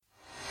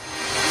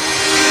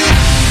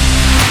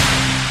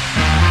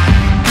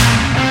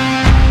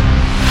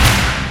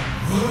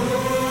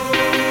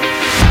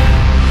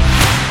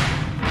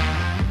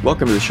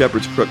Welcome to the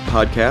Shepherd's Crook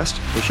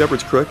podcast. The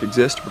Shepherd's Crook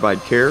exists to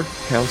provide care,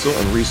 counsel,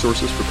 and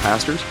resources for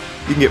pastors.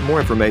 You can get more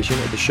information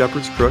at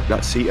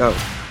theshepherdscrook.co.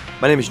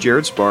 My name is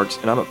Jared Sparks,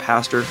 and I'm a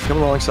pastor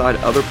coming alongside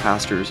other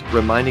pastors,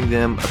 reminding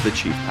them of the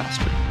chief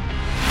pastor.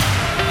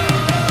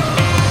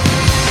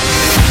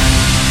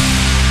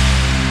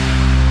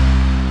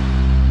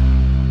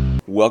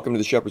 Welcome to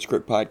the Shepherd's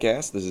Crook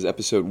podcast. This is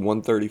episode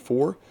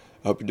 134.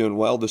 I hope you're doing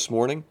well this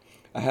morning.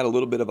 I had a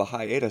little bit of a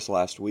hiatus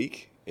last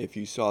week. If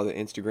you saw the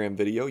Instagram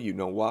video, you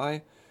know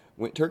why.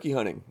 Went turkey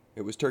hunting.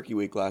 It was turkey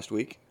week last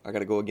week. I got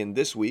to go again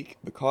this week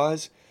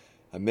because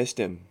I missed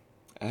him.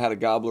 I had a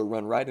gobbler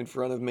run right in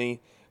front of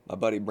me. My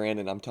buddy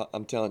Brandon,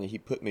 I'm telling you, he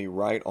put me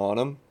right on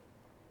him.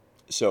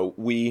 So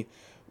we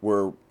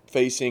were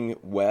facing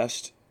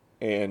west,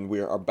 and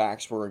our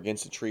backs were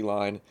against the tree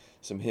line.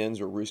 Some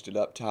hens were roosted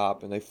up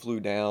top, and they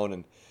flew down,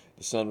 and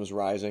the sun was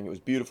rising. It was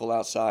beautiful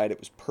outside. It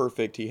was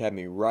perfect. He had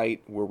me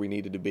right where we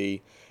needed to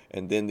be.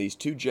 And then these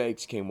two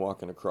jakes came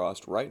walking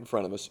across right in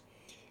front of us.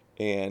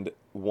 And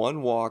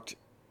one walked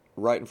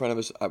right in front of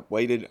us. I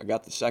waited. I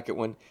got the second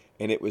one.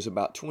 And it was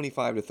about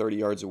 25 to 30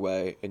 yards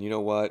away. And you know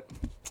what?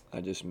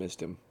 I just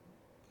missed him.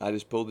 I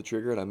just pulled the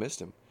trigger and I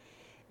missed him.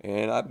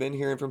 And I've been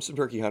hearing from some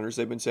turkey hunters.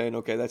 They've been saying,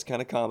 okay, that's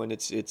kind of common.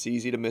 It's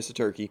easy to miss a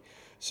turkey.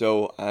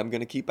 So I'm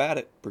going to keep at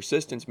it.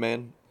 Persistence,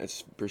 man.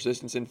 It's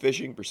persistence in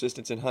fishing,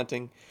 persistence in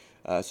hunting.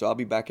 So I'll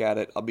be back at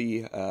it. I'll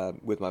be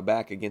with my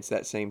back against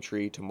that same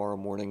tree tomorrow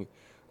morning,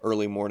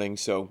 early morning.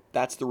 So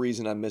that's the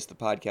reason I missed the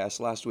podcast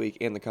last week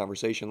and the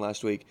conversation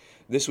last week.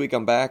 This week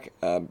I'm back.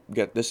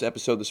 Got this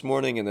episode this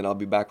morning, and then I'll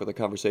be back with a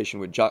conversation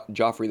with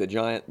Joffrey the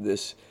Giant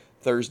this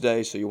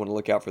Thursday. So you want to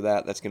look out for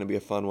that. That's going to be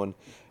a fun one.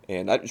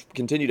 And I just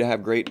continue to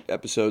have great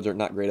episodes, or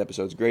not great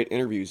episodes, great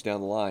interviews down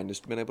the line.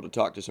 Just been able to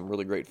talk to some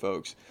really great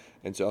folks.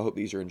 And so I hope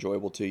these are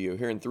enjoyable to you.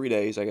 Here in 3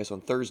 days, I guess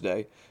on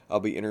Thursday, I'll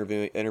be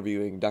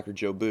interviewing Dr.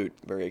 Joe Boot.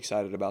 Very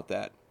excited about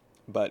that.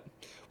 But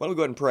why don't we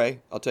go ahead and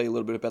pray? I'll tell you a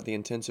little bit about the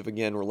intensive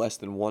again. We're less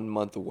than 1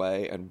 month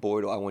away, and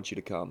boy, do I want you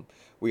to come.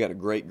 We got a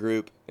great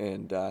group,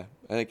 and I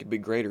think it'd be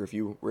greater if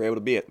you were able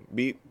to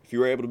if you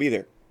were able to be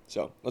there.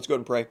 So let's go ahead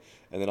and pray,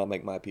 and then I'll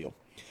make my appeal.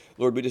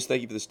 Lord, we just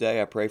thank you for this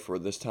day. I pray for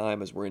this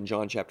time as we're in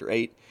John chapter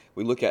 8.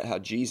 We look at how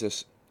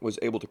Jesus was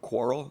able to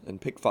quarrel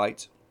and pick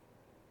fights,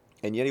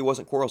 and yet he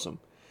wasn't quarrelsome.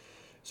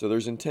 So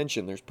there's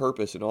intention, there's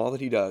purpose in all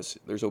that he does.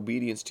 There's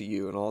obedience to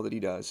you in all that he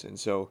does. And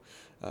so,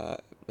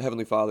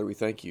 Heavenly Father, we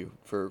thank you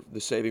for the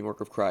saving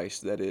work of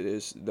Christ, that it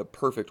is the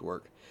perfect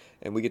work.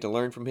 And we get to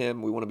learn from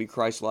him. We want to be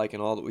Christ-like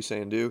in all that we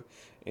say and do,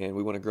 and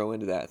we want to grow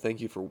into that.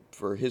 Thank you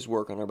for his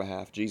work on our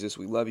behalf. Jesus,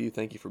 we love you.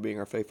 Thank you for being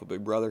our faithful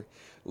big brother.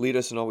 Lead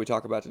us in all we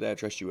talk about today. I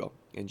trust you will.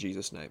 In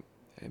Jesus' name,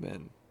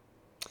 amen.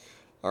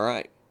 All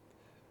right.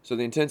 So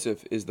the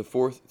intensive is the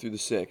 4th through the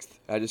 6th.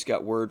 I just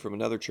got word from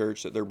another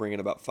church that they're bringing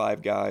about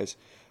 5 guys.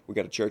 We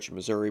got a church in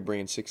Missouri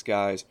bringing 6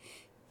 guys.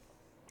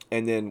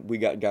 And then we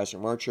got guys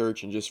from our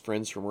church and just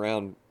friends from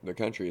around the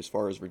country as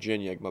far as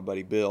Virginia. My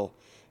buddy Bill,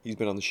 he's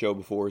been on the show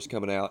before, is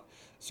coming out.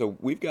 So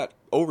we've got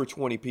over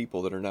 20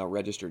 people that are now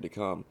registered to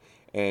come.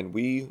 And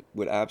we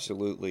would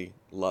absolutely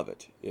love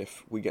it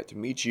if we get to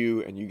meet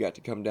you and you got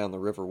to come down the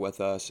river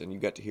with us and you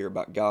got to hear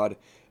about God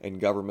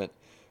and government.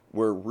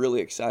 We're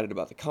really excited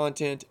about the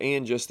content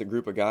and just the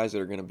group of guys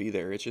that are going to be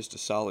there. It's just a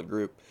solid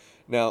group.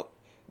 Now,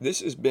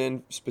 this has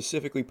been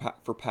specifically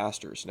for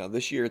pastors. Now,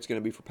 this year it's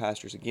going to be for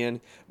pastors again,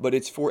 but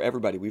it's for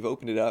everybody. We've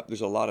opened it up.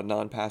 There's a lot of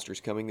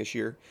non-pastors coming this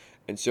year,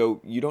 and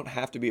so you don't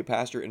have to be a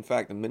pastor. In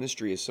fact, the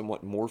ministry is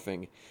somewhat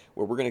morphing,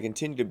 where we're going to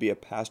continue to be a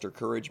pastor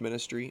courage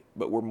ministry,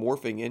 but we're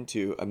morphing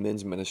into a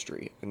men's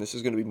ministry, and this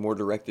is going to be more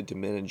directed to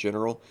men in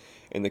general.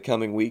 In the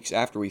coming weeks,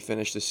 after we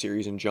finish this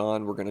series in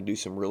John, we're going to do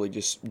some really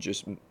just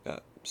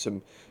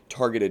some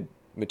targeted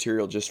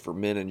material just for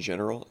men in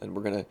general, and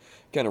we're going to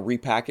kind of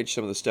repackage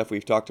some of the stuff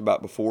we've talked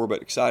about before,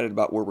 but excited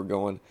about where we're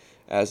going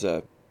as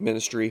a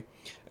ministry.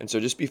 And so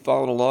just be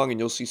following along and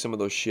you'll see some of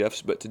those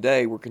shifts. But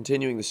today we're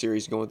continuing the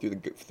series going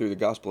through the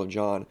Gospel of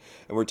John,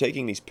 and we're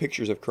taking these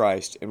pictures of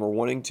Christ, and we're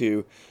wanting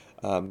to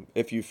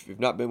if you've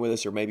not been with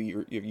us, or maybe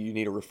you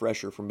need a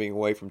refresher from being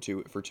away for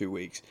 2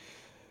 weeks,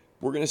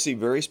 we're going to see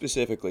very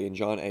specifically in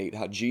John 8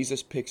 how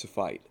Jesus picks a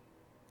fight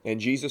and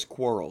Jesus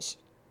quarrels,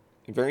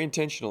 and very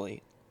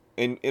intentionally,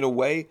 in a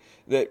way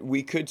that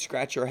we could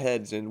scratch our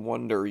heads and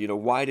wonder,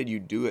 why did you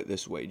do it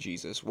this way,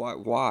 Jesus?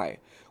 Why?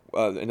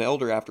 An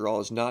elder, after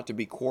all, is not to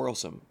be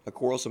quarrelsome. A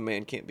quarrelsome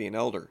man can't be an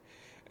elder.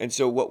 And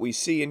so what we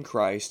see in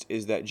Christ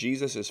is that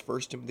Jesus is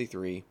 1 Timothy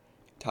 3,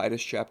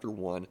 Titus chapter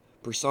 1,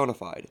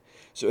 personified.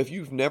 So if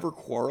you've never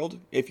quarreled,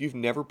 if you've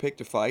never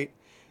picked a fight,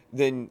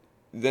 then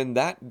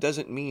that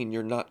doesn't mean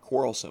you're not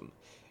quarrelsome.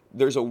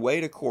 There's a way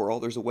to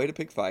quarrel, there's a way to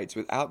pick fights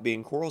without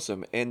being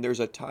quarrelsome, and there's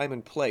a time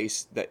and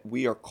place that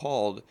we are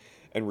called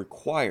and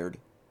required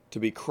to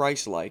be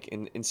Christ-like.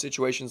 In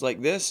situations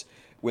like this,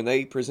 when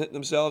they present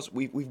themselves,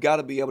 we've got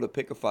to be able to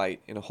pick a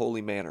fight in a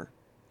holy manner,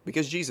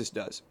 because Jesus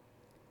does.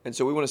 And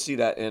so we want to see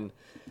that in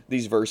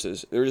these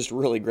verses. They're just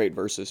really great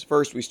verses.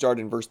 First, we start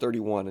in verse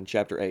 31 in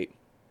chapter 8.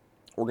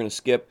 We're going to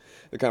skip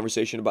the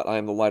conversation about I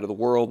am the light of the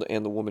world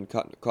and the woman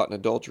caught in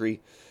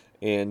adultery.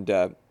 and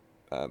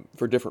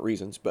for different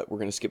reasons, but we're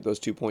going to skip those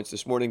 2 points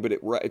this morning. But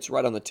it's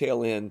right on the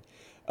tail end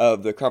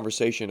of the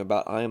conversation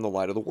about I am the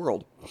light of the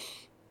world.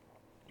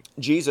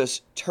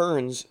 Jesus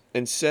turns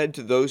and said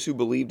to those who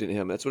believed in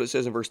him, that's what it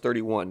says in verse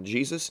 31,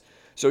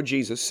 So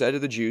Jesus said to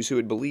the Jews who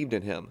had believed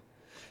in him,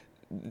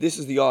 this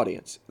is the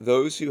audience,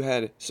 those who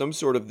had some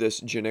sort of this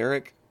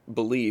generic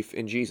belief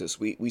in Jesus.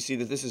 We see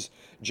that this is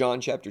John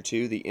chapter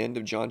 2, the end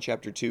of John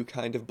chapter 2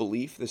 kind of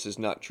belief. This is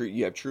not true.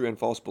 You have true and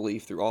false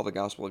belief through all the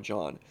Gospel of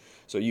John.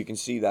 So you can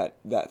see that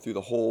through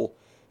the whole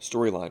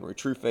storyline, where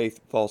true faith,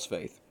 false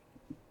faith.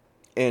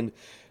 And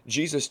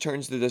Jesus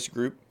turns to this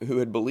group who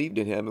had believed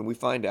in him, and we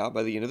find out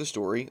by the end of the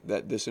story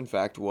that this, in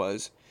fact,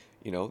 was,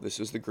 this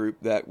is the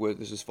group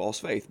this is false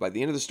faith. By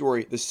the end of the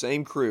story, the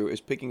same crew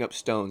is picking up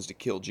stones to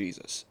kill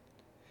Jesus.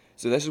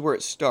 So this is where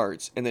it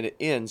starts, and then it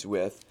ends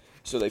with,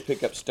 so they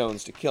pick up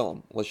stones to kill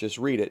him. Let's just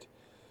read it.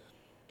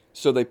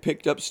 So they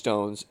picked up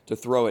stones to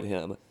throw at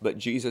him, but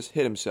Jesus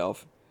hid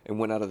himself and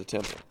went out of the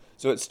temple.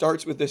 So it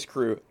starts with this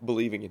crew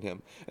believing in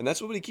him. And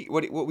that's what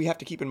we have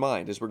to keep in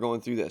mind as we're going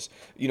through this.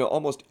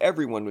 Almost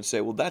everyone would say,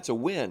 well, that's a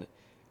win.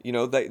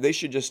 They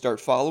should just start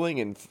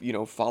following and,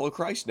 follow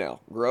Christ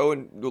now. Grow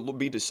and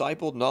be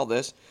discipled and all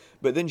this.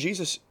 But then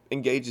Jesus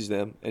engages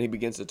them, and he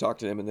begins to talk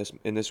to them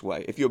in this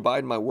way. If you abide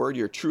in my word,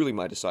 you're truly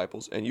my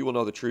disciples, and you will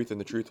know the truth,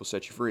 and the truth will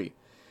set you free.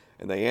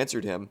 And they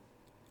answered him,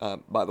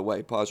 by the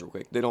way, pause real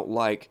quick. They don't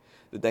like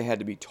that they had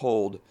to be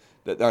told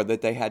that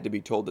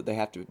they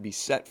have to be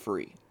set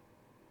free.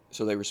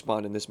 So they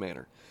respond in this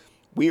manner.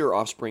 We are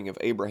offspring of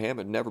Abraham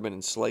and never been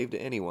enslaved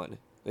to anyone.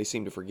 They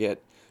seem to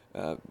forget,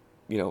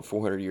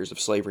 400 years of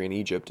slavery in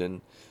Egypt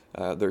and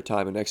their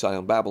time in exile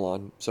in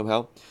Babylon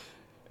somehow.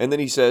 And then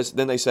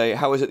they say,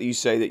 how is it that you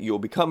say that you will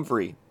become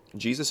free?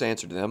 Jesus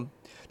answered them,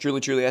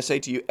 truly, truly, I say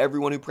to you,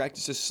 everyone who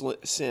practices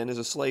sin is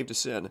a slave to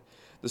sin.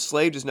 The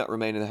slave does not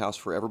remain in the house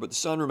forever, but the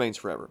son remains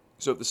forever.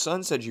 So if the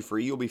son sets you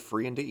free, you'll be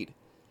free indeed.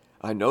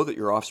 I know that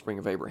you're offspring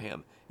of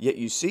Abraham, yet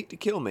you seek to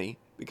kill me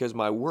because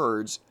my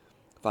words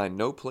find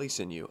no place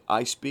in you.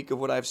 I speak of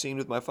what I have seen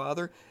with my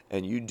Father,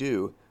 and you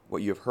do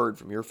what you have heard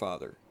from your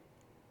father.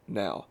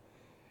 Now,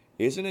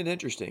 isn't it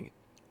interesting?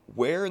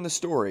 Where in the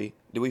story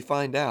do we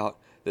find out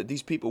that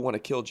these people want to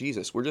kill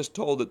Jesus? We're just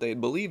told that they had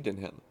believed in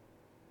him.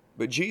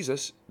 But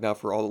Jesus, now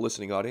for all the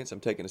listening audience, I'm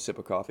taking a sip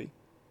of coffee.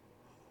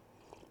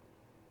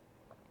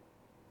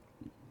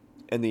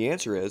 And the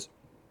answer is,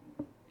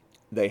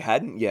 they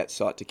hadn't yet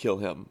sought to kill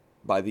him.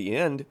 By the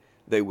end,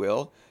 they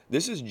will.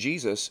 This is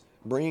Jesus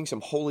bringing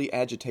some holy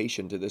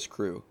agitation to this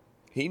crew.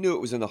 He knew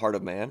it was in the heart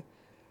of man.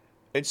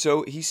 And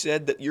so he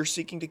said that you're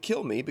seeking to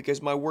kill me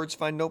because my words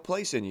find no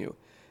place in you.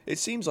 It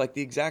seems like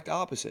the exact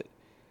opposite.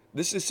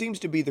 Seems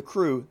to be the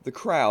crew, the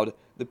crowd,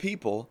 the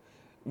people,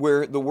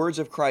 where the words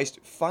of Christ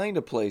find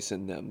a place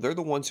in them. They're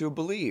the ones who have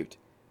believed,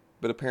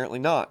 but apparently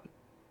not.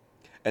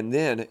 And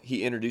then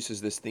he introduces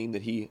this theme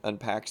that he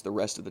unpacks the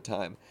rest of the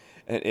time.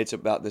 And it's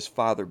about this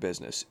father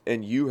business.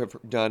 And you have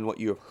done what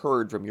you have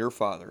heard from your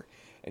father.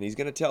 And he's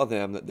going to tell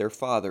them that their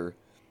father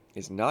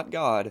is not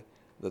God,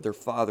 that their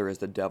father is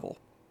the devil.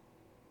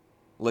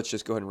 Let's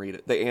just go ahead and read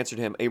it. They answered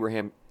him,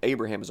 Abraham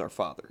is our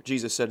father.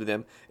 Jesus said to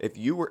them, if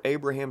you were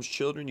Abraham's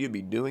children, you'd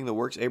be doing the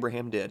works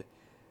Abraham did.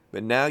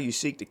 But now you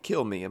seek to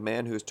kill me, a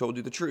man who has told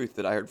you the truth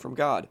that I heard from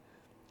God.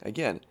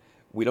 Again,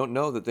 we don't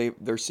know that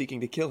they're seeking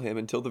to kill him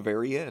until the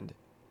very end.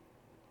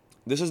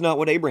 This is not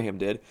what Abraham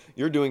did.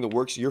 You're doing the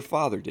works your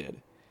father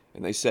did.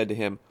 And they said to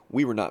him,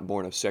 we were not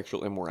born of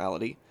sexual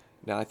immorality.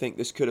 Now, I think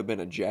this could have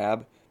been a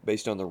jab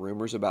based on the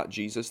rumors about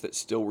Jesus that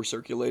still were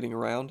circulating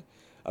around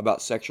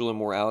about sexual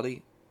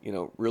immorality.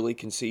 Really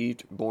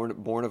conceived,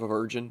 born of a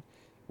virgin,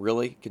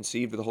 really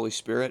conceived of the Holy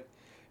Spirit.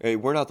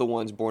 We're not the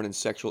ones born in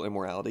sexual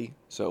immorality,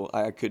 so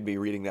I could be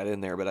reading that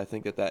in there, but I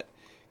think that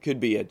could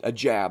be a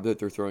jab that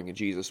they're throwing at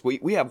Jesus.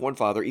 We have one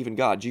Father, even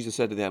God. Jesus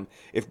said to them,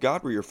 if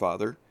God were your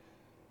Father,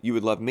 you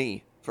would love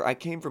me, for I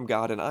came from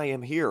God and I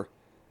am here.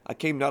 I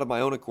came not of my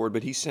own accord,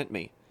 but he sent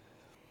me.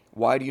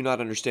 Why do you not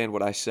understand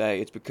what I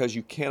say? It's because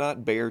you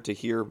cannot bear to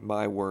hear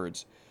my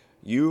words.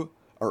 You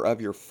are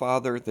of your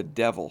father, the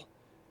devil,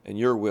 and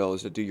your will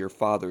is to do your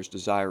father's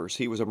desires.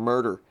 He was a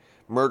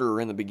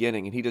murderer in the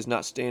beginning, and he does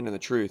not stand in the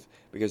truth,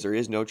 because there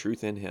is no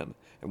truth in him.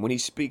 And when he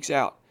speaks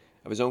out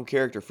of his own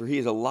character, for he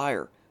is a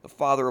liar, the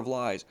father of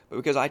lies. But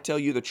because I tell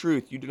you the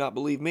truth, you do not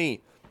believe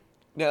me.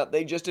 Now,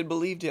 they just had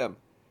believed him.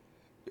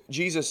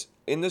 Jesus,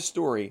 in this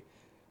story,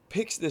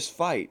 picks this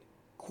fight,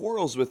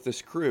 quarrels with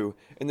this crew,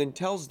 and then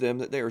tells them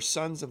that they are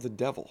sons of the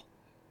devil.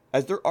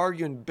 As they're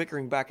arguing,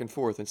 bickering back and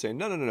forth and saying,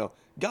 no,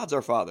 God's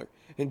our father.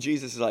 And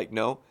Jesus is like,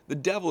 no, the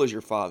devil is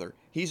your father.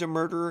 He's a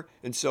murderer,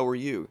 and so are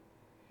you.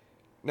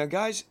 Now,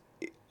 guys,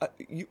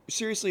 you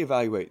seriously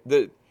evaluate.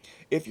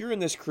 If you're in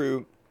this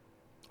crew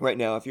right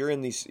now, if you're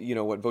in these,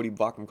 what Vodi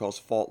Bakum calls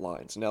fault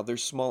lines. Now,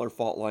 there's smaller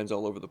fault lines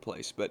all over the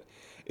place, but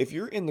if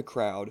you're in the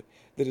crowd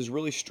that has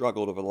really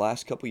struggled over the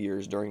last couple of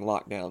years during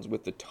lockdowns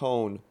with the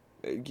tone,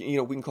 we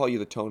can call you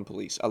the tone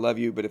police. I love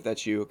you, but if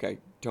that's you, okay,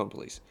 tone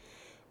police.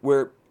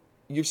 Where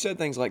you've said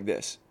things like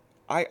this.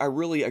 I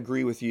really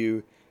agree with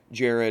you,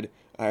 Jared.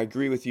 I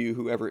agree with you,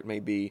 whoever it may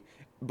be,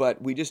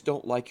 but we just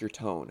don't like your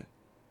tone.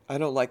 I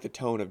don't like the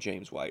tone of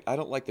James White. I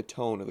don't like the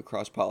tone of the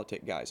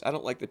cross-politic guys. I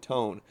don't like the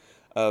tone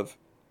of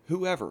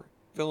whoever,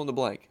 fill in the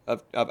blank,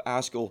 of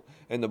Askell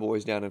and the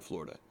boys down in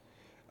Florida.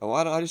 Oh,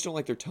 I just don't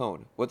like their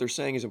tone. What they're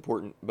saying is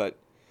important, but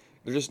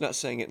they're just not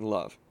saying it in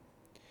love.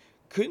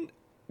 Couldn't,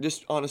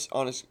 just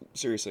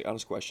seriously,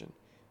 honest question.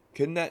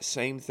 Couldn't that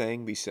same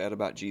thing be said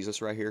about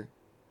Jesus right here?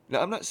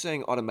 Now, I'm not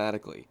saying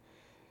automatically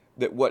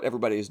that what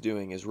everybody is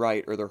doing is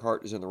right or their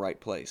heart is in the right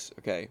place,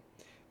 okay?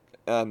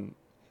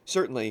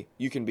 Certainly,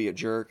 you can be a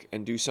jerk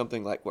and do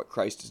something like what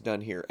Christ has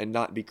done here and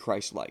not be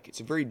Christ-like. It's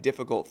a very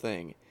difficult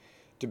thing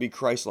to be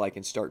Christ-like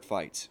and start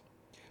fights.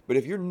 But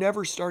if you're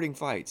never starting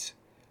fights,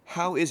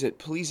 how is it,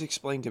 please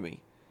explain to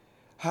me,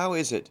 how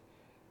is it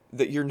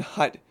that you're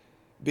not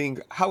being,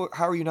 how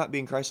are you not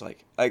being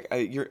Christ-like?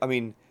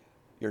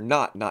 You're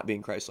not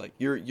being Christ-like.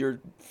 You're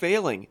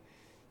failing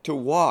to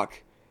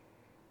walk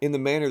in the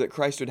manner that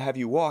Christ would have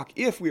you walk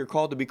if we are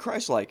called to be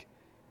Christ-like.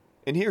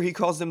 And here he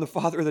calls them the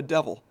father of the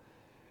devil.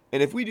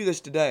 And if we do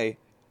this today,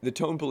 the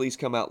tone police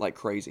come out like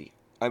crazy.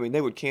 I mean,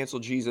 they would cancel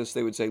Jesus.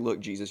 They would say, look,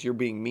 Jesus, you're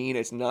being mean.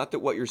 It's not that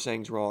what you're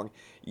saying is wrong.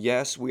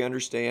 Yes, we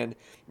understand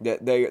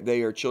that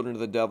they are children of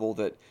the devil,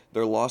 that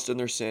they're lost in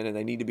their sin and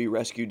they need to be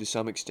rescued to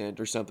some extent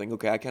or something.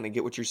 Okay, I kind of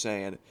get what you're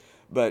saying.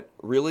 But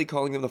really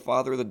calling them the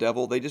father of the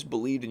devil, they just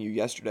believed in you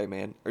yesterday,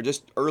 man. Or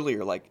just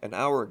earlier, like an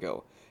hour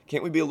ago.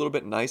 Can't we be a little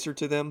bit nicer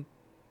to them?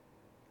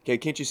 Okay,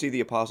 can't you see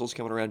the apostles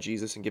coming around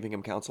Jesus and giving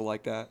him counsel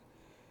like that?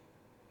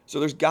 So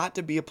there's got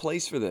to be a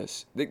place for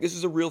this. This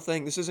is a real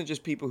thing. This isn't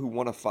just people who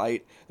want to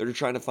fight that are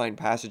trying to find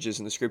passages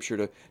in the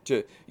scripture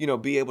to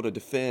be able to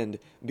defend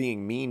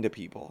being mean to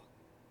people.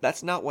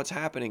 That's not what's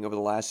happening over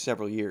the last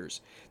several years.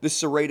 This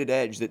serrated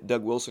edge that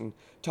Doug Wilson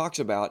talks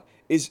about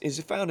is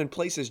found in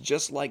places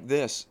just like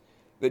this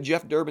that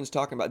Jeff Durbin's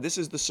talking about. This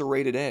is the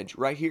serrated edge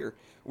right here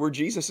where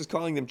Jesus is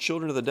calling them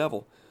children of the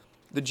devil.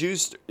 The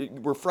Jews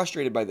were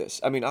frustrated by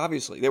this. I mean,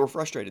 obviously, they were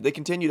frustrated. They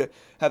continue to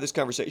have this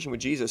conversation with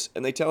Jesus,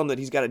 and they tell him that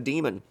he's got a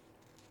demon.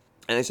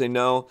 And they say,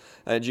 no.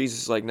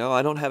 Jesus is like, no,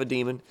 I don't have a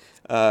demon.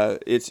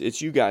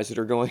 It's you guys that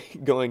are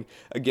going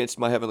against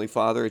my heavenly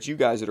Father. It's you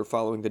guys that are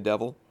following the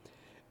devil.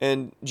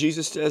 And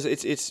Jesus says,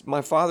 it's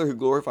my Father who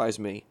glorifies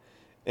me,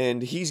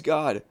 and he's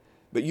God.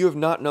 But you have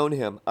not known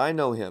him. I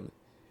know him.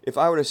 If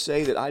I were to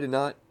say that I did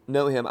not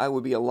know him, I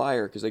would be a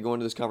liar, because they go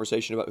into this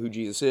conversation about who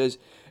Jesus is.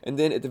 And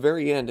then at the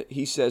very end,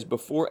 he says,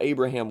 before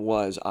Abraham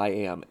was, I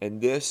am.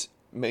 And this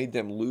made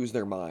them lose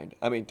their mind.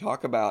 I mean,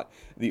 talk about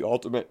the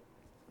ultimate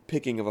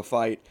picking of a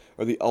fight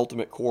or the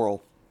ultimate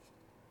quarrel.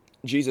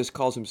 Jesus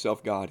calls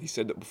himself God. He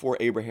said that before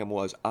Abraham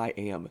was, I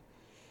am.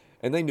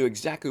 And they knew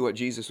exactly what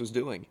Jesus was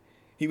doing.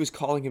 He was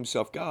calling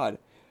himself God.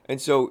 And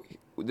so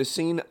the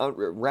scene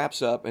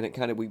wraps up, and it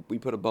kind of, we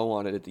put a bow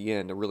on it at the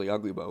end, a really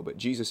ugly bow. But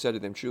Jesus said to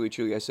them, truly,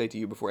 truly, I say to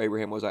you, before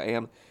Abraham was, I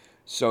am.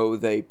 So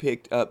they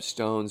picked up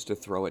stones to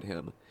throw at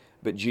him.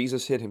 But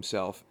Jesus hid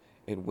himself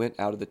and went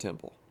out of the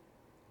temple.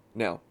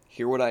 Now,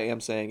 hear what I am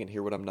saying and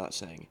hear what I'm not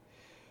saying.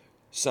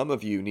 Some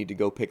of you need to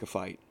go pick a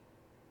fight.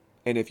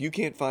 And if you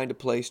can't find a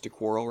place to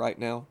quarrel right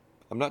now,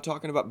 I'm not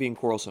talking about being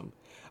quarrelsome.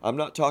 I'm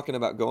not talking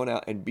about going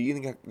out and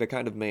being the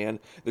kind of man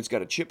that's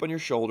got a chip on your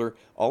shoulder,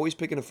 always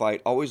picking a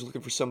fight, always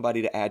looking for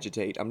somebody to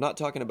agitate. I'm not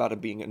talking about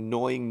being an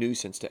annoying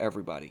nuisance to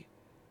everybody.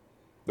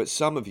 But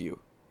some of you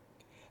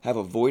have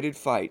avoided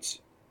fights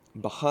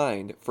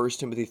behind 1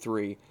 Timothy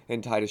 3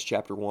 and Titus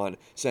chapter 1,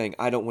 saying,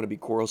 I don't want to be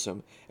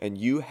quarrelsome. And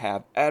you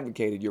have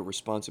advocated your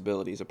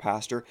responsibility as a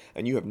pastor,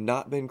 and you have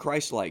not been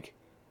Christ-like.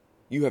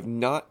 You have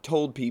not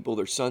told people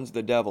they're sons of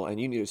the devil, and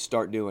you need to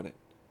start doing it.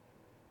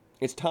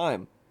 It's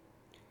time,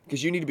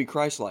 because you need to be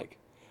Christ-like.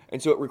 And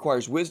so it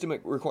requires wisdom,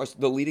 it requires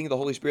the leading of the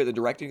Holy Spirit, the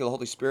directing of the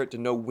Holy Spirit to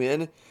know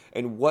when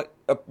and what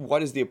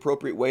is the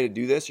appropriate way to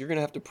do this. You're going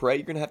to have to pray,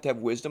 you're going to have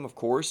wisdom, of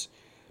course.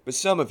 But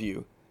some of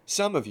you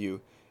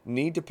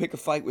need to pick a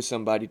fight with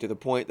somebody to the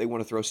point they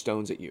want to throw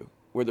stones at you,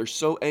 where they're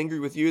so angry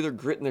with you, they're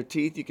gritting their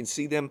teeth. You can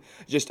see them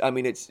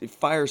it's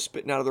fire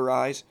spitting out of their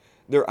eyes.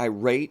 They're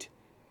irate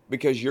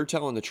because you're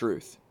telling the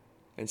truth.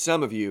 And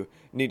some of you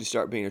need to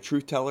start being a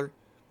truth teller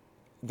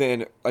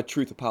than a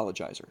truth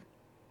apologizer.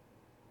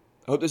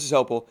 I hope this is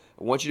helpful.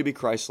 I want you to be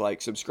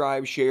Christ-like.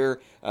 Subscribe, share,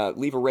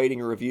 leave a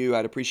rating or review.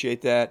 I'd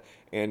appreciate that.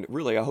 And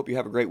really, I hope you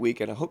have a great week,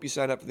 and I hope you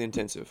sign up for the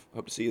intensive.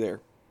 Hope to see you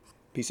there.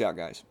 Peace out,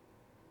 guys.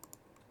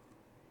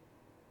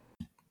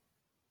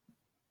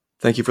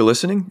 Thank you for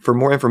listening. For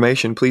more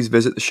information, please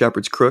visit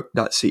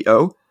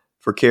theshepherdscrook.co.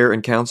 For care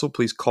and counsel,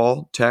 please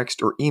call,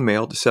 text, or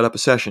email to set up a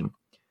session.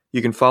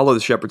 You can follow The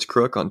Shepherd's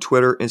Crook on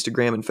Twitter,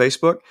 Instagram, and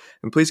Facebook.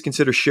 And please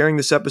consider sharing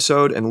this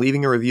episode and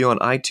leaving a review on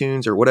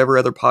iTunes or whatever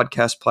other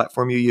podcast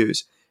platform you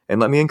use. And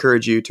let me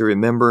encourage you to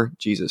remember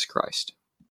Jesus Christ.